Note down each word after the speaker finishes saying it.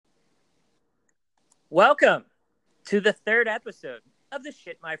Welcome to the third episode of the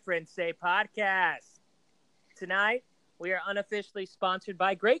Shit My Friends Say podcast. Tonight, we are unofficially sponsored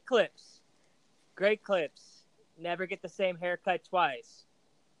by Great Clips. Great Clips. Never get the same haircut twice.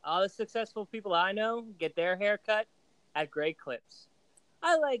 All the successful people I know get their haircut at Great Clips.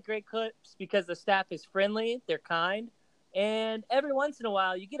 I like Great Clips because the staff is friendly, they're kind, and every once in a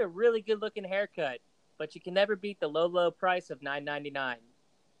while you get a really good looking haircut, but you can never beat the low price of $9.99.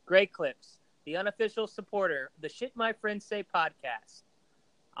 Great Clips, the unofficial supporter of the Shit My Friends Say podcast.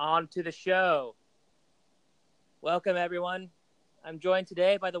 On to the show. Welcome, everyone. I'm joined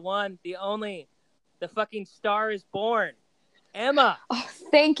today by the one, the only, the fucking star is born, Emma. Oh,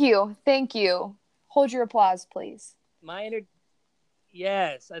 thank you. Thank you. Hold your applause, please.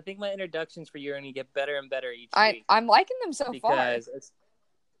 Yes, I think my introductions for you are going to get better and better each week. I'm liking them so far. Because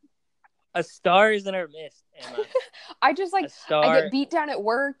a star is in our midst, Emma. I get beat down at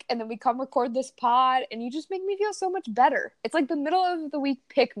work, and then we come record this pod, and you just make me feel so much better. It's like the middle of the week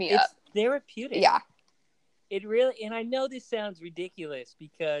pick-me-up. It's therapeutic. Yeah. It really, and I know this sounds ridiculous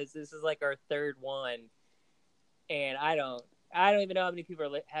because this is like our third one, and I don't even know how many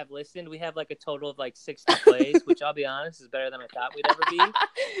people have listened. We have like a total of like 60 plays, which I'll be honest is better than I thought we'd ever be.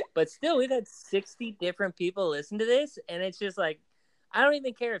 But still, we've had 60 different people listen to this, and it's just like, I don't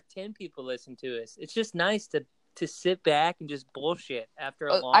even care if 10 people listen to us. It's just nice to sit back and just bullshit after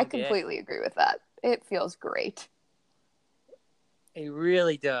a long day. I completely agree with that. It feels great. It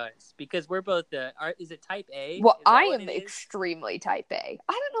really does, because we're both is it type A? Well, I am extremely type A.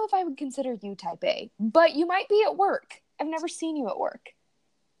 I don't know if I would consider you type A, but you might be at work. I've never seen you at work.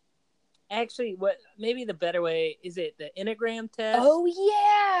 Actually, maybe the better way, is it the Enneagram test? Oh,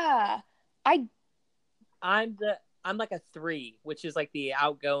 yeah. I'm like a 3, which is like the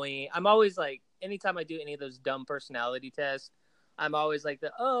outgoing. I'm always like, anytime I do any of those dumb personality tests, I'm always like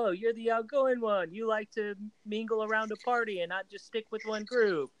you're the outgoing one. You like to mingle around a party and not just stick with one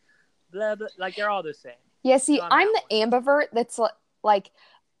group. Blah, blah. Like, they're all the same. Yeah, see, so I'm the ambivert that's like,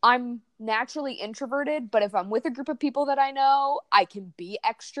 I'm naturally introverted, but if I'm with a group of people that I know, I can be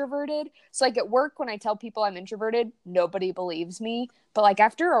extroverted. So like at work, when I tell people I'm introverted, nobody believes me. But like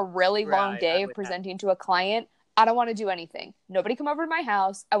after a really long day of presenting to a client, I don't want to do anything. Nobody come over to my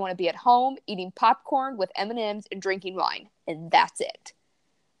house. I want to be at home eating popcorn with M&Ms and drinking wine. And that's it.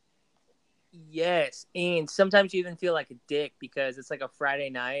 Yes. And sometimes you even feel like a dick because it's like a Friday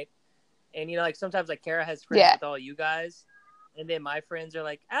night. And, like sometimes like Kara has friends with all you guys. And then my friends are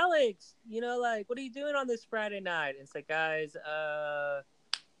like, Alex, like, what are you doing on this Friday night? And it's like, guys,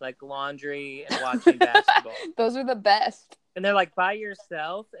 like laundry and watching basketball. Those are the best. And they're like, by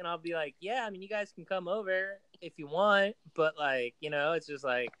yourself? And I'll be like, yeah, I mean, you guys can come over if you want. But like, it's just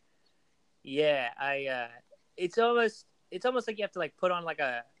like, yeah, it's almost like you have to like put on like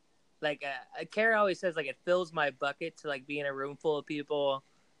a Kara always says like, it fills my bucket to like be in a room full of people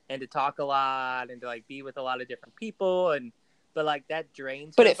and to talk a lot and to like be with a lot of different people. But like that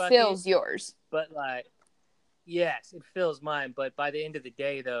drains but it bucket. Fills yours. But like, yes, it fills mine. But by the end of the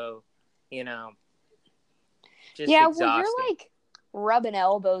day though, just exhausting. Well, you're like rubbing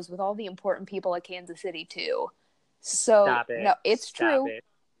elbows with all the important people at Kansas City too. So Stop it. No, it's true. It.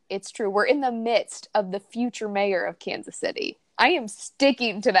 It's true. We're in the midst of the future mayor of Kansas City. I am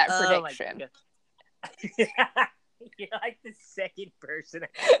sticking to that prediction. You're like the second person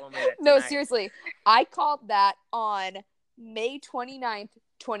I told me that No, tonight. seriously. I called that on May 29th,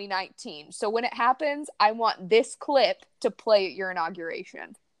 2019. So when it happens, I want this clip to play at your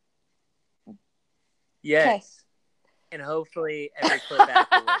inauguration. Yes. And hopefully every clip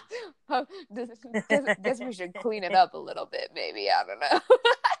afterwards. Guess we should clean it up a little bit, maybe. I don't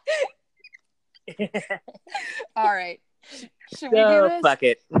know. All right. Should we do this? Fuck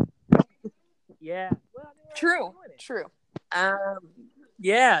it. Yeah. Well, True.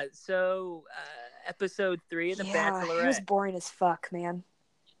 Yeah. So, episode 3 of the Bachelorette. It was boring as fuck, man.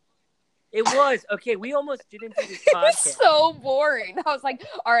 It was. Okay, we almost didn't do this podcast. It was so boring. I was like,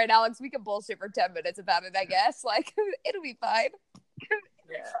 all right, Alex, we can bullshit for 10 minutes about it, I guess. Like, it'll be fine.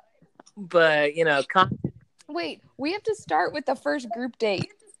 Yeah. But, Wait, we have to start with the first group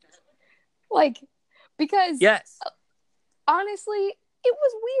date. Like, because... Yes. Honestly, it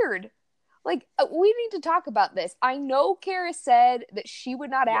was weird. Like, we need to talk about this. I know Kara said that she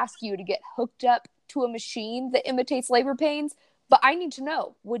would not ask you to get hooked up to a machine that imitates labor pains, but I need to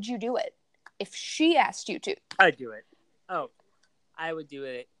know, would you do it? If she asked you to. I'd do it. Oh, I would do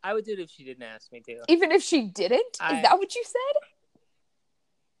it. I would do it if she didn't ask me to. Even if she didn't? Is that what you said?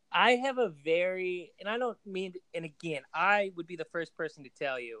 I have a very, and I don't mean, and again, I would be the first person to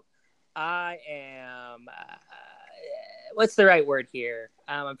tell you, I am, what's the right word here?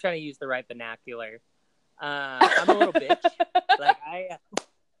 I'm trying to use the right vernacular. I'm a little bitch. Like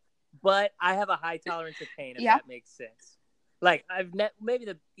but I have a high tolerance of pain, if that makes sense. Like maybe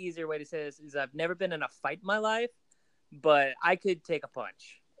the easier way to say this is I've never been in a fight in my life, but I could take a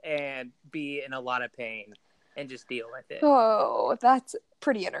punch and be in a lot of pain and just deal with it. Oh, that's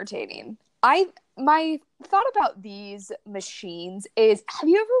pretty entertaining. My thought about these machines is, have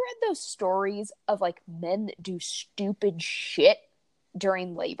you ever read those stories of like men that do stupid shit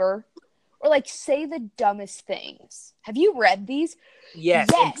during labor? Or like say the dumbest things. Have you read these? Yes.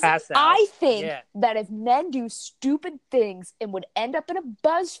 And pass out. I think that if men do stupid things and would end up in a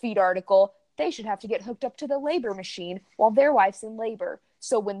BuzzFeed article, they should have to get hooked up to the labor machine while their wife's in labor.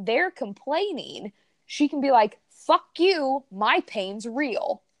 So when they're complaining, she can be like, fuck you, my pain's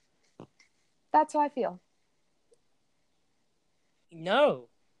real. That's how I feel. No,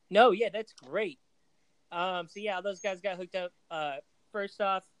 yeah, that's great. So yeah, those guys got hooked up. First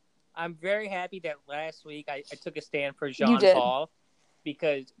off, I'm very happy that last week I took a stand for Jean Paul,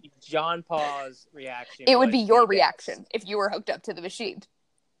 because Jean Paul's reaction. It would be your reaction if you were hooked up to the machine.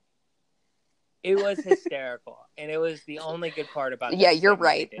 It was hysterical, and it was the only good part about. Yeah, you're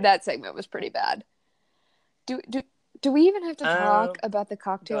right. That segment was pretty bad. Do we even have to talk about the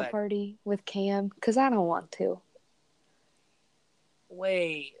cocktail party with Cam? Because I don't want to.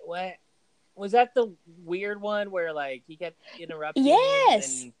 Wait, what? Was that the weird one where like he kept interrupting?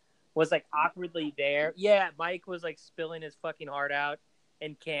 Yes. And was like awkwardly there. Yeah, Mike was like spilling his fucking heart out,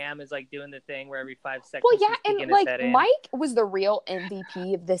 and Cam is like doing the thing where every 5 seconds. Well, yeah, and like Mike was the real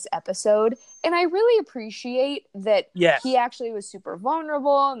MVP of this episode, and I really appreciate that he actually was super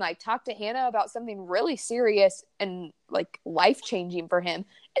vulnerable, and like talked to Hannah about something really serious and like life changing for him, and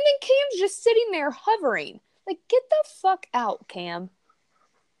then Cam's just sitting there hovering. Like, get the fuck out, Cam.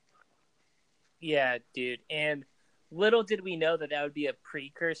 Yeah, dude, and little did we know that would be a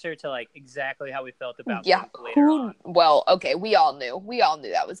precursor to like exactly how we felt about Luke later on. Well, okay, we all knew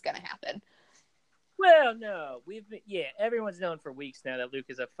that was gonna happen. Well, no, everyone's known for weeks now that Luke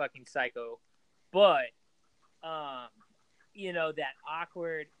is a fucking psycho, but that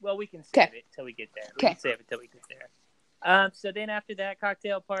awkward. Well, we can save it till we get there. We can save it till we get there. So then after that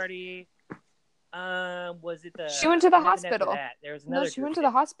cocktail party, was it the? She went to the hospital. There was another. No, she went to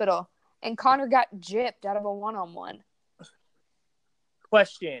the hospital. And Connor got gypped out of a one-on-one.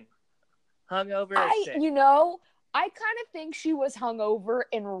 Question. Hungover or sick? I kind of think she was hungover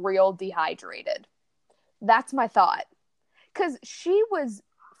and real dehydrated. That's my thought. Because she was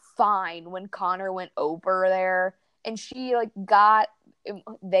fine when Connor went over there. And she,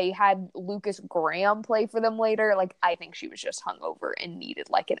 they had Lucas Graham play for them later. Like, I think she was just hungover and needed,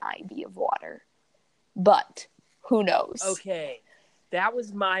 like, an IV of water. But, who knows? Okay. That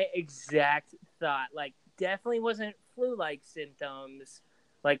was my exact thought. Like, definitely wasn't flu-like symptoms.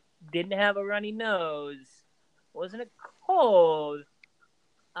 Like, didn't have a runny nose. Wasn't a cold.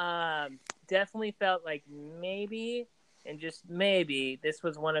 Definitely felt like maybe, and just maybe, this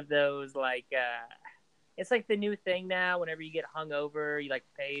was one of those, like, it's like the new thing now. Whenever you get hungover, you, like,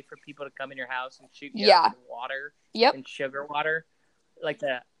 pay for people to come in your house and shoot you up with water and sugar water. Like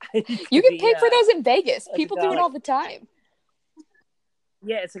that. You can pay for those in Vegas. People do it all the time.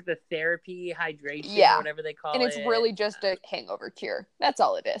 Yeah, it's like the therapy hydration or whatever they call it. And it's really just a hangover cure. That's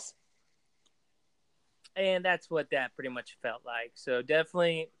all it is. And that's what that pretty much felt like. So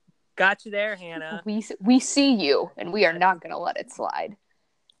definitely got you there, Hannah. We see you, and we are not going to let it slide.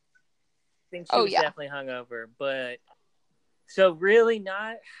 I think she was definitely hungover. But so really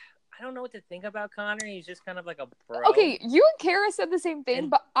not... I don't know what to think about Connor. He's just kind of like a bro. Okay, you and Kara said the same thing,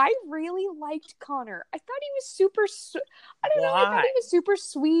 but I really liked Connor. I thought he was super... I thought he was super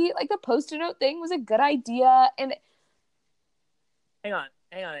sweet. Like, the Post-it note thing was a good idea. And Hang on.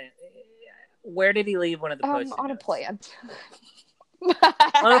 Where did he leave one of the Post-it notes? On a plant.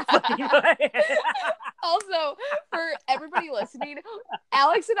 Also, for everybody listening,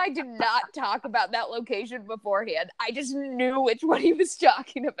 Alex and I did not talk about that location beforehand. I just knew which one he was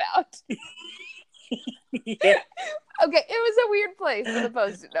talking about. Okay, it was a weird place for the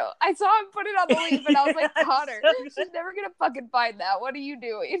Post-it note. I saw him put it on the leaf, and I was like, Connor, she's never gonna fucking find that. What are you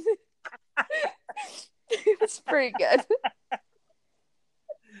doing? It was pretty good.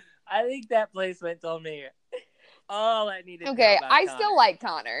 I think that placement told me all I needed to know about I Connor. Still like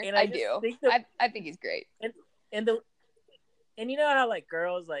Connor. And I do. I think he's great. And you know how, like,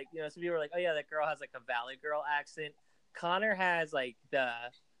 girls, like, you know, some people are like, oh, yeah, that girl has, like, a Valley Girl accent. Connor has, like,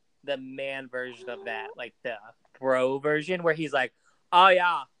 the man version of that, like, the bro version, where he's like, oh,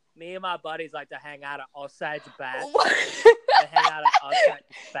 yeah, me and my buddies like to hang out at Osage Beach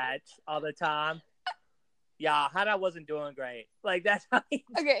all the time. Yeah, Hannah wasn't doing great. Like, that's how he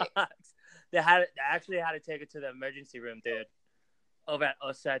talks. I actually had to take it to the emergency room, dude. Over at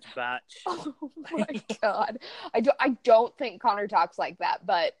Osage Beach. Oh my god. I don't think Connor talks like that,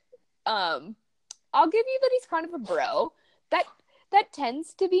 but I'll give you that he's kind of a bro. That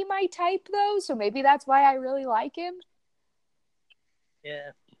tends to be my type though, so maybe that's why I really like him.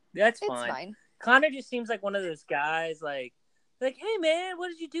 Yeah. That's fine. It's fine. Connor just seems like one of those guys like, hey man, what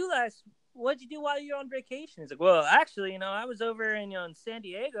did you do while you were on vacation? He's like, well, actually, I was over in San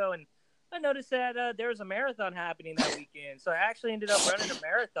Diego, and I noticed that there was a marathon happening that weekend, so I actually ended up running a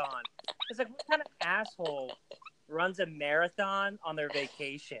marathon. It's like, what kind of asshole runs a marathon on their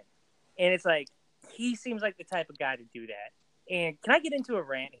vacation? And it's like, he seems like the type of guy to do that. And can I get into a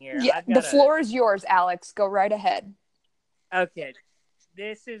rant here? Yeah, the floor is yours, Alex. Go right ahead. Okay.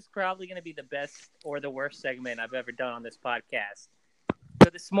 This is probably going to be the best or the worst segment I've ever done on this podcast. So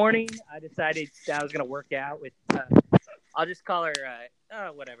this morning, I decided that I was going to work out with, I'll just call her,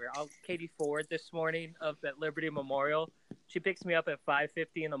 whatever. Katie Ford this morning up at Liberty Memorial. She picks me up at 5:50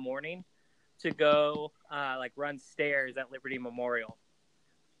 in the morning to go, run stairs at Liberty Memorial.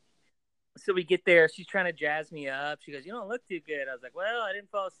 So we get there. She's trying to jazz me up. She goes, "You don't look too good." I was like, "Well, I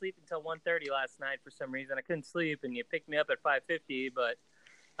didn't fall asleep until 1:30 last night for some reason. I couldn't sleep, and you picked me up at 5:50, but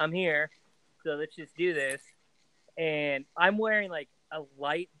I'm here. So let's just do this." And I'm wearing a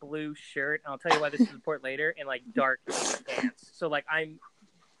light blue shirt, and I'll tell you why this is important later, and dark pants. So I'm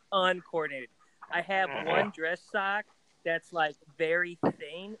uncoordinated. I have one dress sock that's very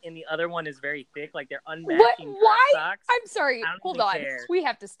thin, and the other one is very thick. They're unmatching dress socks. I'm sorry. Hold on. Care. We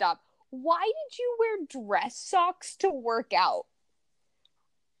have to stop. Why did you wear dress socks to work out?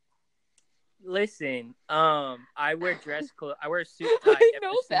 Listen, I wear dress clothes. I wear a suit tie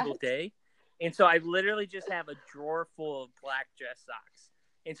every single day. And so I literally just have a drawer full of black dress socks.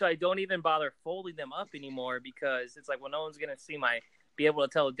 And so I don't even bother folding them up anymore because it's no one's going to be able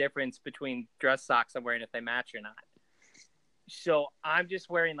to tell the difference between dress socks I'm wearing if they match or not. So I'm just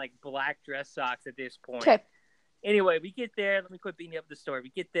wearing black dress socks at this point. Okay. Anyway, we get there. Let me quit beating up the story. We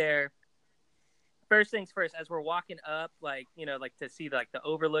get there. First things first, as we're walking up, to see the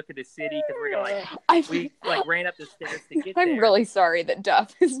overlook of the city, because we're gonna we ran up the stairs to get there. I'm really sorry that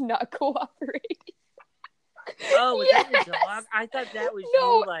Duff is not cooperating. Oh, was that your dog? I thought that was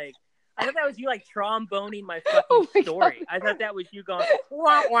you. I thought that was you tromboning my fucking story. God. I thought that was you going.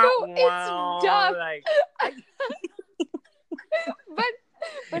 Wah, wah, no, wah, it's Duff.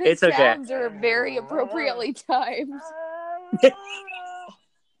 But his sounds are very appropriately timed.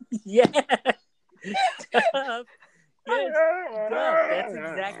 Yeah. Duff. Yes, Duff. That's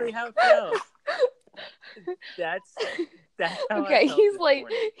exactly how it felt. That's how okay. I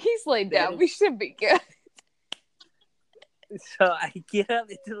He's laid down. We should be good. So I get up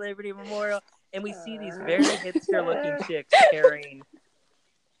into Liberty Memorial, and we see these very hipster-looking chicks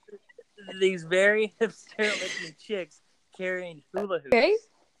carrying hula hoops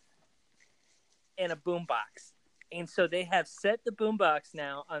and a boombox. And so they have set the boombox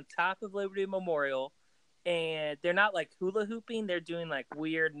now on top of Liberty Memorial, and they're not hula hooping. They're doing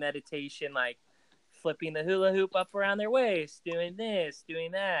weird meditation, flipping the hula hoop up around their waist, doing this,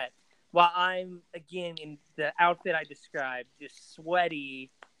 doing that. While I'm, again, in the outfit I described, just sweaty,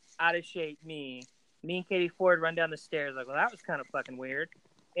 out of shape me and Katie Ford run down the stairs well, that was kind of fucking weird.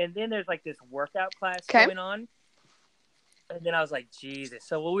 And then there's this workout class going on. And then I was like, Jesus.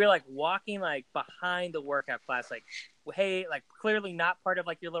 So we were walking behind the workout class, hey, clearly not part of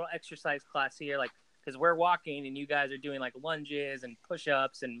your little exercise class here, because we're walking and you guys are doing lunges and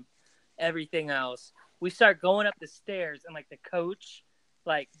push-ups and everything else. We start going up the stairs, and the coach,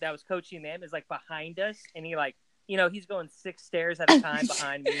 that was coaching them is behind us, and he he's going 6 stairs at a time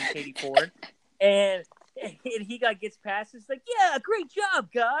behind me and Katie Ford, and he gets past us yeah, great job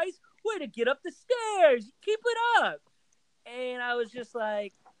guys, way to get up the stairs, keep it up. And I was just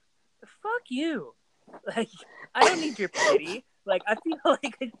fuck you. I don't need your pity. I feel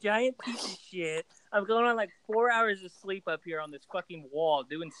like a giant piece of shit. I'm going on 4 hours of sleep up here on this fucking wall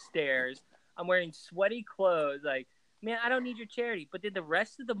doing stairs. I'm wearing sweaty clothes. Man, I don't need your charity. But then the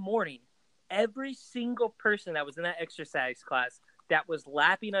rest of the morning, every single person that was in that exercise class that was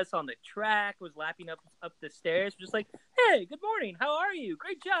lapping us on the track, was lapping up the stairs, just hey, good morning. How are you?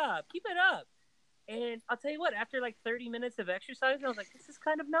 Great job. Keep it up. And I'll tell you what, after 30 minutes of exercise, I was this is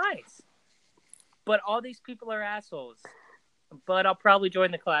kind of nice. But all these people are assholes. But I'll probably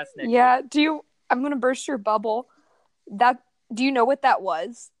join the class next week. I'm going to burst your bubble. Do you know what that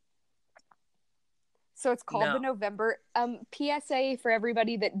was? So it's called the November PSA for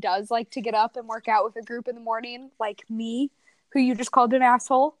everybody that does like to get up and work out with a group in the morning, like me, who you just called an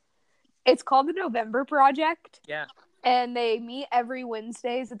asshole. It's called the November Project. Yeah. And they meet every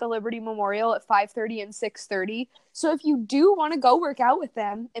Wednesdays at the Liberty Memorial at 5:30 and 6:30. So if you do want to go work out with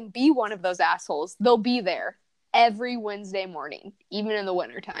them and be one of those assholes, they'll be there every Wednesday morning, even in the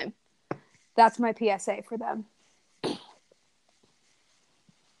wintertime. That's my PSA for them.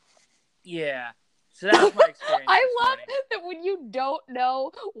 Yeah. So that was my experience. I love that when you don't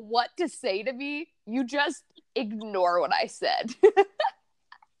know what to say to me, you just ignore what I said.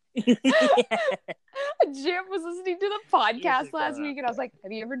 Jim was listening to the podcast last week, and I was like,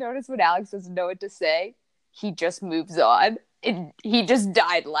 have you ever noticed when Alex doesn't know what to say? He just moves on. And he just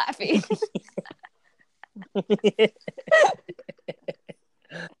died laughing.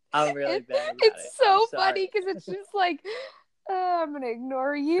 I'm really bad. It's so funny because it's just like, I'm going to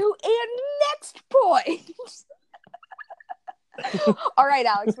ignore you. And next point. All right,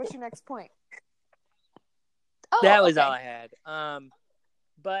 Alex, what's your next point? That was all I had.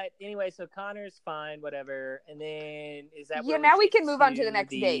 But anyway, so Connor's fine, whatever. And then is that now we can move on to the next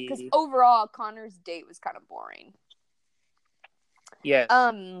date, because overall Connor's date was kind of boring. Yes.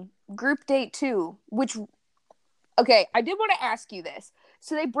 Group date 2, which, okay, I did want to ask you this.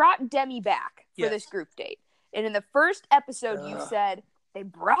 So they brought Demi back for this group date. And in the first episode, you said they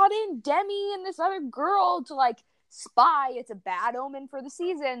brought in Demi and this other girl to, like, spy. It's a bad omen for the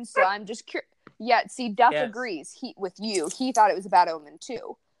season. So I'm just curious. Yeah, see, Duff agrees with you. He thought it was a bad omen,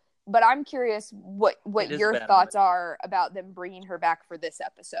 too. But I'm curious what your thoughts are about them bringing her back for this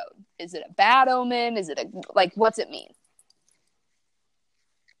episode. Is it a bad omen? Is it what's it mean?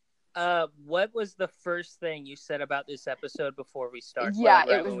 What was the first thing you said about this episode before we started? Yeah,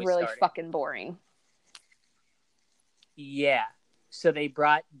 it was really fucking boring. Yeah. So they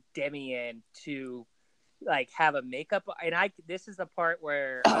brought Demi in to, like, have a makeup, and this is the part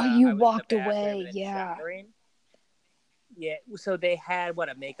where you walked away. Yeah. Yeah. So they had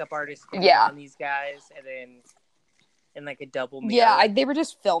a makeup artist on these guys, and then like a double mirror. Yeah, they were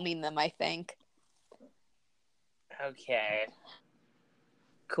just filming them, I think. Okay.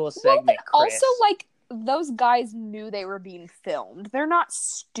 Cool segment, Chris. Also, like, those guys knew they were being filmed. They're not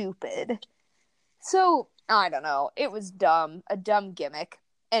stupid. So, I don't know. It was dumb. A dumb gimmick.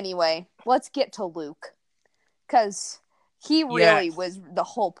 Anyway, let's get to Luke. Because he really was the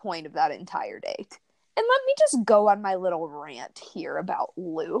whole point of that entire date. And let me just go on my little rant here about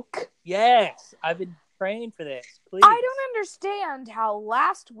Luke. Yes, I've been praying for this. Please. I don't understand how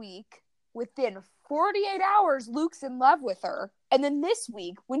last week, within 48 hours, Luke's in love with her. And then this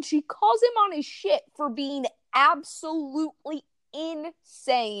week, when she calls him on his shit for being absolutely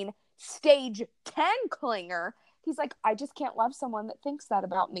insane, stage 10 clinger, he's like, I just can't love someone that thinks that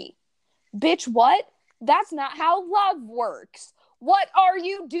about me. Bitch, what? That's not how love works. What are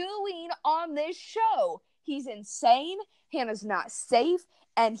you doing on this show? He's insane. Hannah's not safe.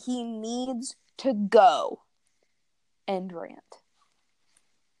 And he needs to go. End rant.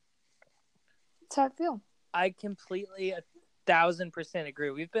 That's how I feel. I completely 1,000%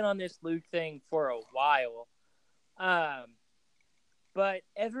 agree. We've been on this Luke thing for a while. But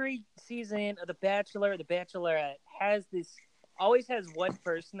every season of The Bachelor, The Bachelorette always has one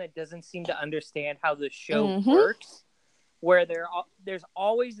person that doesn't seem to understand how the show works, where there's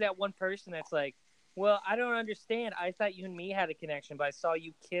always that one person that's like, well, I don't understand. I thought you and me had a connection, but I saw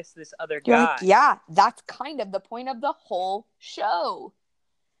you kiss this other guy. Like, yeah, that's kind of the point of the whole show.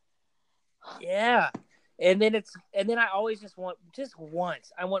 Yeah. And then I always just want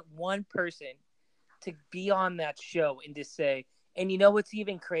one person to be on that show and to say, and you know what's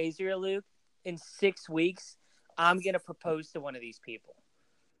even crazier, Luke? In 6 weeks, I'm going to propose to one of these people.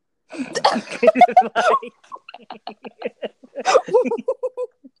 What?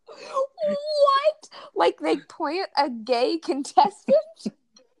 Like they plant a gay contestant?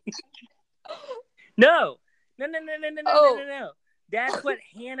 No. That's what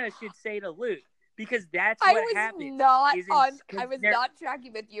Hannah should say to Luke, because that's what happens. I was not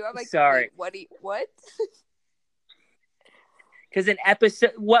tracking with you. I'm like, sorry. What? Because in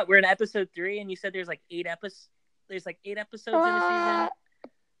episode, we're in episode 3, and you said there's like 8 episodes. There's like 8 episodes in a season.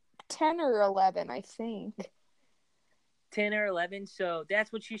 10 or 11, I think. 10 or 11. So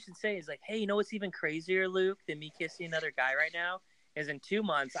that's what you should say. Is like, hey, you know what's even crazier, Luke, than me kissing another guy right now? Is in 2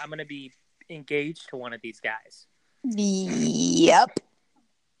 months I'm gonna be engaged to one of these guys. Yep.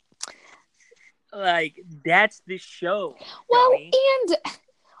 Like, that's the show. Well, and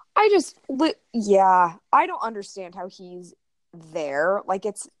I don't understand how he's there. Like,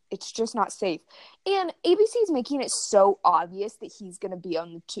 it's just not safe. And ABC's making it so obvious that he's going to be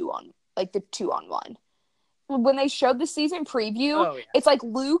on the 2-on-1. When they showed the season preview, it's like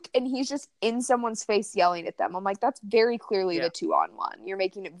Luke and he's just in someone's face yelling at them. I'm like, that's very clearly the 2-on-1. You're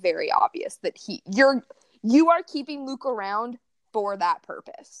making it very obvious that You are keeping Luke around for that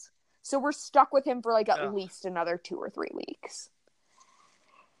purpose. So we're stuck with him for like at least another 2 or 3 weeks.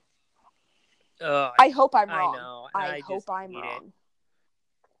 I hope I'm wrong. I know. I hope I'm wrong.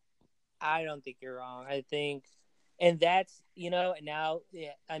 I don't think you're wrong. I think, and that's, now,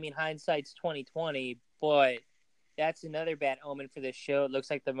 I mean, hindsight's 2020, but that's another bad omen for this show. It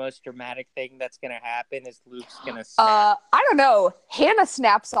looks like the most dramatic thing that's going to happen is Luke's going to snap. I don't know. Hannah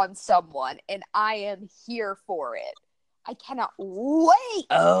snaps on someone, and I am here for it. I cannot wait.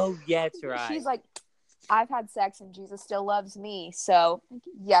 Oh, yeah, that's right. She's like, I've had sex and Jesus still loves me. So,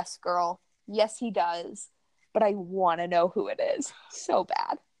 yes, girl. Yes, he does. But I want to know who it is. So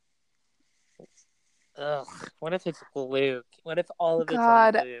bad. Ugh. What if it's Luke? What if all of it's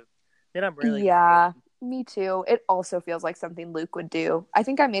on Luke? Then I'm really mad. Me too. It also feels like something Luke would do. I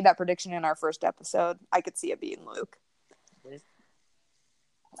think I made that prediction in our first episode. I could see it being Luke.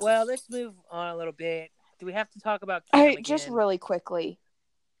 Well, let's move on a little bit. Do we have to talk about Cam again? Just really quickly.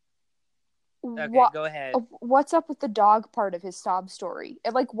 Okay, go ahead. What's up with the dog part of his sob story?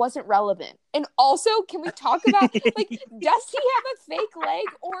 It wasn't relevant. And also, can we talk about does he have a fake leg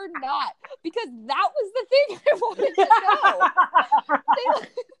or not? Because that was the thing I wanted to know.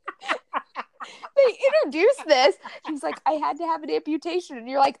 They introduced this. He's like, I had to have an amputation, and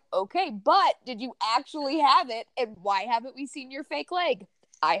you're like, okay, but did you actually have it? And why haven't we seen your fake leg?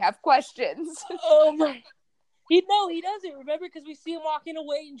 I have questions. Oh my! He doesn't. Remember, because we see him walking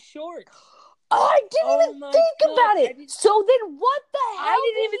away in shorts. I didn't even think about it. So then what the hell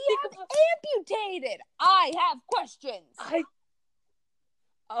did he have amputated? I have questions.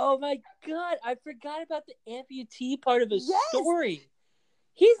 Oh my God. I forgot about the amputee part of his story.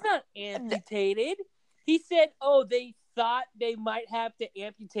 He's not amputated. He said, they thought they might have to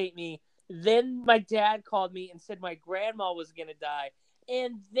amputate me. Then my dad called me and said my grandma was going to die.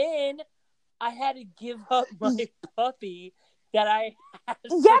 And then I had to give up my puppy that I had.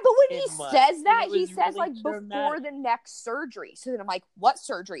 Yeah, but when he says that, he says really before the next surgery. So then I'm like, what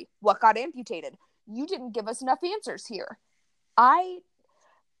surgery? What got amputated? You didn't give us enough answers here. I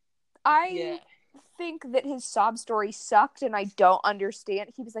think that his sob story sucked, and I don't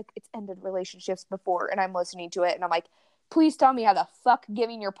understand. He was like, it's ended relationships before, and I'm listening to it, and I'm like, please tell me how the fuck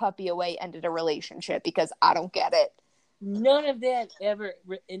giving your puppy away ended a relationship, because I don't get it. None of that ever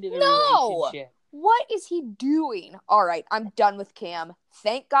ended a relationship. What is he doing? All right, I'm done with Cam.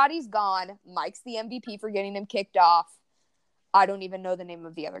 Thank God he's gone. Mike's the MVP for getting him kicked off. I don't even know the name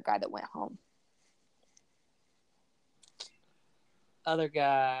of the other guy that went home. Other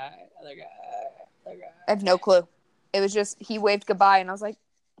guy. I have no clue. It was just, he waved goodbye, and I was like,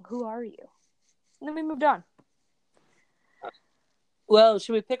 who are you? And then we moved on. Well,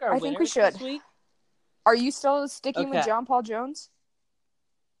 should we pick our winners I think we should. This week? Are you still sticking with John Paul Jones?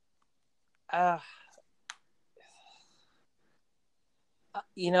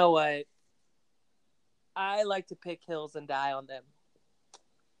 You know what? I like to pick hills and die on them.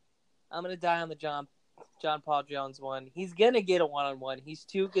 I'm going to die on the John Paul Jones one. He's going to get a one-on-one. He's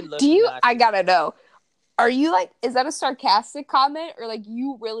too good looking. I got to know. Are you is that a sarcastic comment, or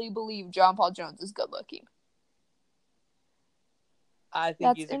you really believe John Paul Jones is good looking? I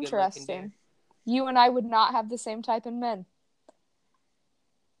think he's a good looking dude. You and I would not have the same type in men.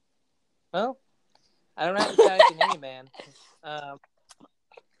 Well, I don't have the type in any man.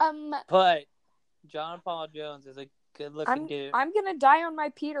 But John Paul Jones is a good-looking dude. I'm gonna die on my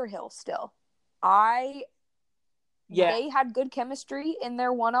Peter Hill still. They had good chemistry in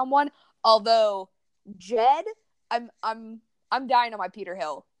their one-on-one. Although Jed, I'm dying on my Peter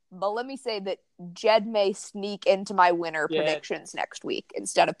Hill. But let me say that Jed may sneak into my winner predictions next week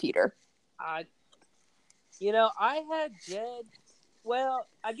instead of Peter. I had Jed. Well,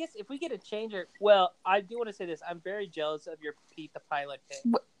 I guess if we get a changer, I do want to say this. I'm very jealous of your Pete the Pilot pick.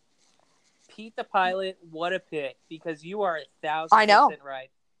 Pete the Pilot, what a pick, because you are 1,000% right.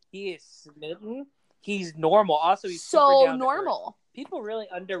 He is smitten. He's normal. Also, he's so super normal. People really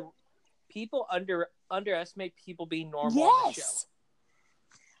underestimate people being normal on the show.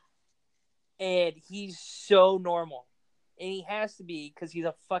 And he's so normal. And he has to be, because he's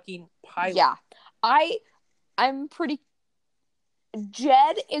a fucking pilot. Yeah. I'm pretty...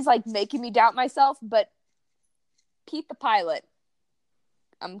 Jed is making me doubt myself, but Pete the Pilot,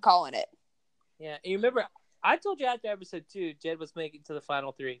 I'm calling it. Yeah, and you remember, I told you after episode 2, Jed was making it to the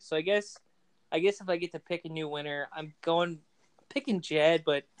final 3. So I guess if I get to pick a new winner, I'm picking Jed,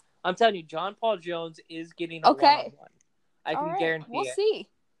 but I'm telling you, John Paul Jones is getting a one-on-one. I can guarantee it. We'll see.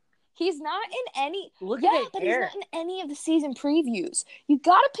 He's not in any... Look at that hair. He's not in any of the season previews. You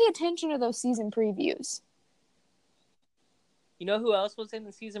got to pay attention to those season previews. You know who else was in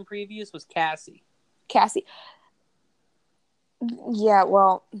the season previews? Was Cassie. Cassie. Yeah,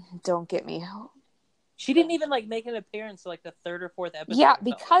 well, don't get me. She didn't even like make an appearance like the third or fourth episode. Yeah,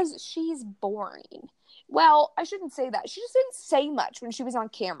 because she's boring. Well, I shouldn't say that. She just didn't say much when she was on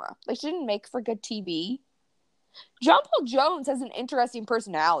camera. Like, she didn't make for good TV. John Paul Jones has an interesting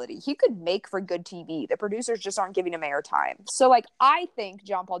personality. He could make for good TV. The producers just aren't giving him airtime. So, like, I think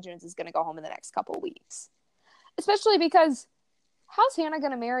John Paul Jones is going to go home in the next couple of weeks. Especially because how's Hannah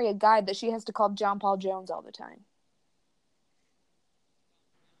going to marry a guy that she has to call John Paul Jones all the time?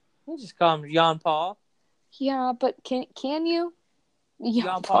 We'll just call him Jean Paul. Yeah, but can you?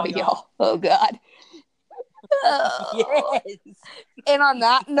 Jean Paul, y'all. Oh, God. Yes. And on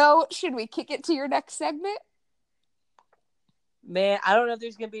that note, should we kick it to your next segment? Man, I don't know if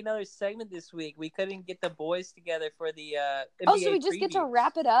there's going to be another segment this week. We couldn't get the boys together for the NBA Oh, so we just get to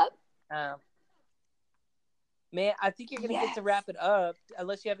wrap it up? Man, I think you're going to get to wrap it up,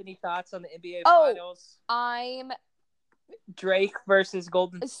 unless you have any thoughts on the NBA Finals. Drake versus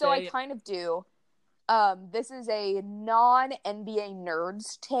Golden State. So I kind of do. This is a non-NBA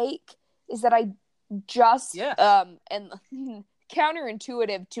nerds take, is that I just, and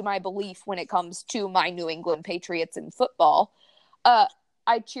counterintuitive to my belief when it comes to my New England Patriots in football,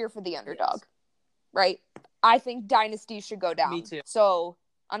 I cheer for the underdog, right? I think dynasties should go down. Me too. So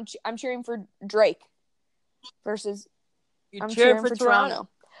I'm cheering for Drake versus I'm cheering for Toronto.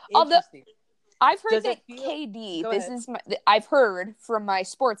 Although I've heard that KD, I've heard from my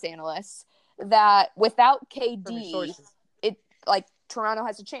sports analysts that without KD, Toronto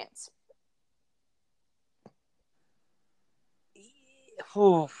has a chance.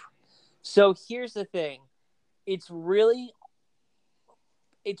 So here's the thing. It's really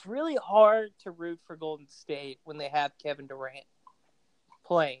hard to root for Golden State when they have Kevin Durant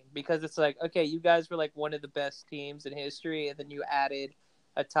playing, because it's like, okay, you guys were like one of the best teams in history, and then you added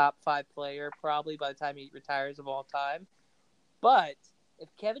a top 5 player probably by the time he retires of all time. But if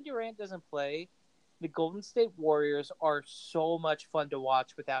Kevin Durant doesn't play, the Golden State Warriors are so much fun to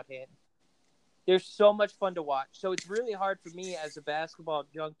watch without him. They're so much fun to watch. So it's really hard for me as a basketball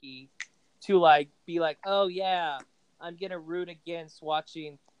junkie to like be like, oh yeah, I'm gonna root against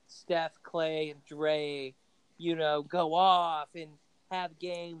watching Steph, Clay, and Dre, go off and have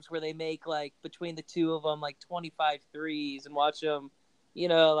games where they make like between the two of them like 25 threes and watch them,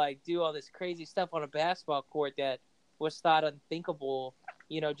 like do all this crazy stuff on a basketball court that was thought unthinkable,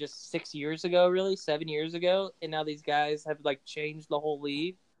 just 6 years ago, really 7 years ago, and now these guys have like changed the whole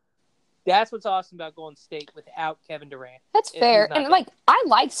league. That's what's awesome about Golden State without Kevin Durant. That's fair. And I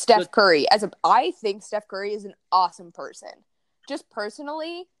like Steph Curry I think Steph Curry is an awesome person. Just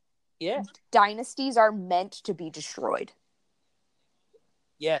personally, yeah, dynasties are meant to be destroyed.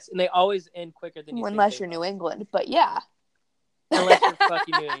 Yes, and they always end quicker than you think. Unless you're New England, but yeah. Unless you're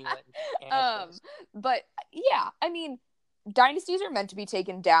fucking New England. But yeah, I mean, dynasties are meant to be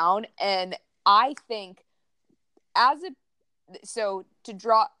taken down, and I think I'm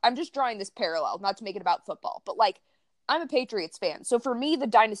just drawing this parallel, not to make it about football, but like, I'm a Patriots fan. So for me, the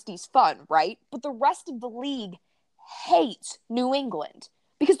dynasty's fun, right? But the rest of the league hates New England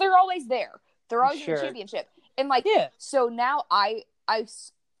because they're always there. They're always in the championship. And so now I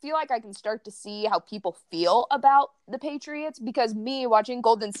feel like I can start to see how people feel about the Patriots, because me watching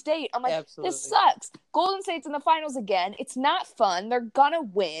Golden State, I'm like, Absolutely. This sucks. Golden State's in the finals again. It's not fun. They're gonna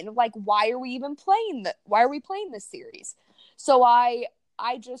win. Like, why are we playing this series? So I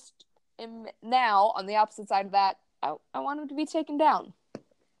just am now on the opposite side of that. I want him to be taken down.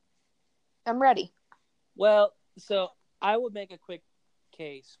 I'm ready. Well, so I would make a quick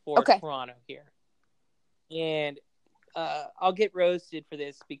case for Toronto here. And I'll get roasted for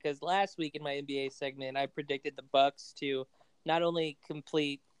this because last week in my NBA segment, I predicted the Bucks to not only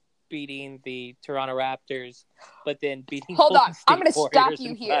complete beating the Toronto Raptors, but then beating Hold Golden on, State I'm going to stop Warriors you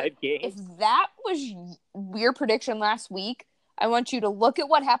in here. 5 games. If that was your prediction last week, I want you to look at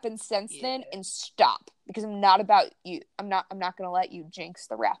what happened since then and stop, because I'm not about you. I'm not going to let you jinx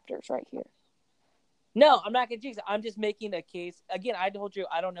the Raptors right here. No, I'm not going to jinx it. I'm just making a case. Again, I told you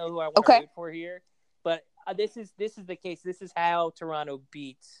I don't know who I want to root for here, but this is the case. This is how Toronto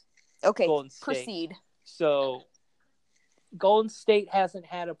beats Golden State. Proceed. So Golden State hasn't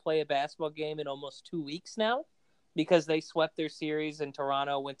had to play a basketball game in almost 2 weeks now because they swept their series and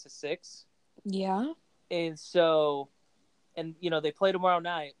Toronto went to 6. Yeah. And so, they play tomorrow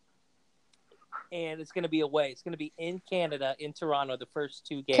night, and it's going to be away. It's going to be in Canada, in Toronto, the first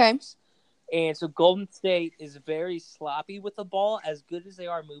 2 games. Okay. And so Golden State is very sloppy with the ball. As good as they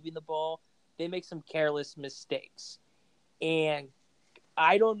are moving the ball, they make some careless mistakes. And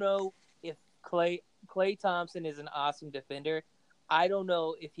I don't know if Klay Thompson is an awesome defender. I don't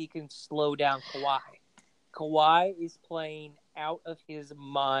know if he can slow down Kawhi. Kawhi is playing out of his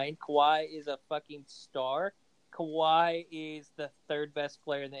mind. Kawhi is a fucking star. Kawhi is the third best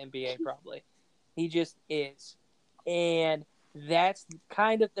player in the NBA, probably. He just is. And that's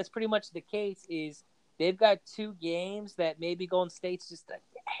pretty much the case. Is they've got 2 games that maybe Golden State's just a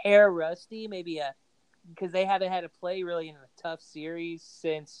hair rusty, because they haven't had to play really in a tough series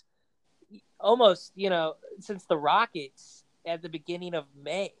since since the Rockets at the beginning of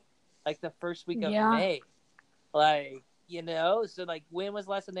May, like the first week of May. So like when was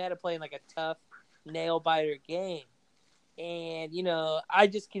the last time they had to play in like a tough nail biter game? And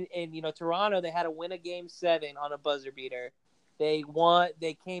Toronto, they had to win a game 7 on a buzzer beater. They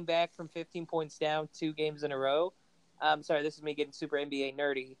came back from 15 points down 2 games in a row. Sorry, this is me getting super NBA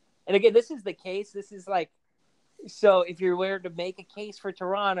nerdy. And again, this is the case. This is like, so if you're where to make a case for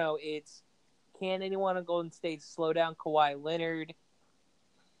Toronto, it's, can anyone on Golden State slow down Kawhi Leonard?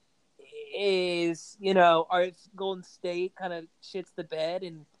 Or if Golden State kind of shits the bed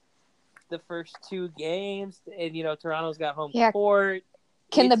in the first 2 games, and Toronto's got home court.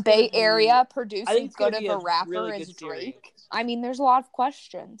 Can the Bay Area produce as good of a rapper really as Drake? Series. I mean, there's a lot of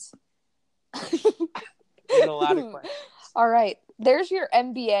questions. There's a lot of questions. All right, there's your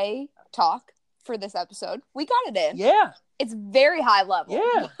NBA talk for this episode. We got it in. Yeah. It's very high level.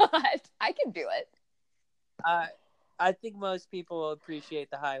 Yeah. But I can do it. I think most people will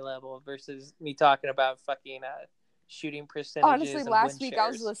appreciate the high level versus me talking about fucking shooting percentages. Honestly, last week I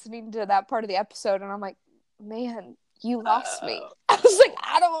was listening to that part of the episode and I'm like, man, you lost me. I was like,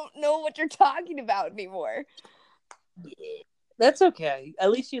 I don't know what you're talking about anymore. That's okay.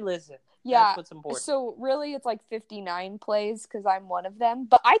 At least you listen. Yeah. That's what's important. So really it's like 59 plays because I'm one of them.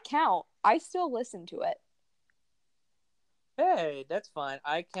 But I count. I still listen to it. Hey, that's fine.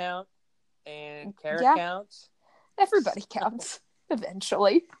 I count and Kara counts. Everybody counts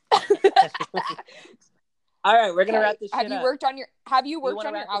eventually. All right, we're gonna wrap this shit up. Have you worked on your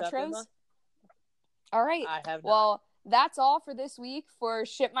outros? All right. I have not. Well, that's all for this week for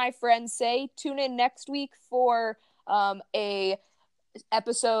Shit My Friends Say. Tune in next week for a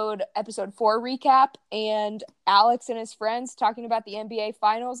episode 4 recap and Alex and his friends talking about the NBA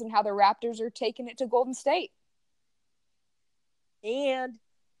Finals and how the Raptors are taking it to Golden State. And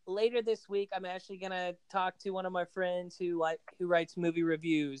later this week, I'm actually gonna talk to one of my friends who writes movie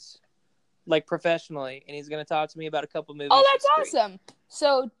reviews, like professionally, and he's gonna talk to me about a couple movies. Oh, that's awesome!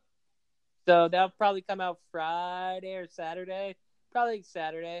 So that'll probably come out Friday or Saturday. Probably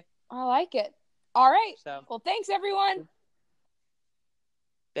Saturday. I like it. All right. Well, thanks everyone.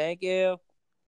 Thank you.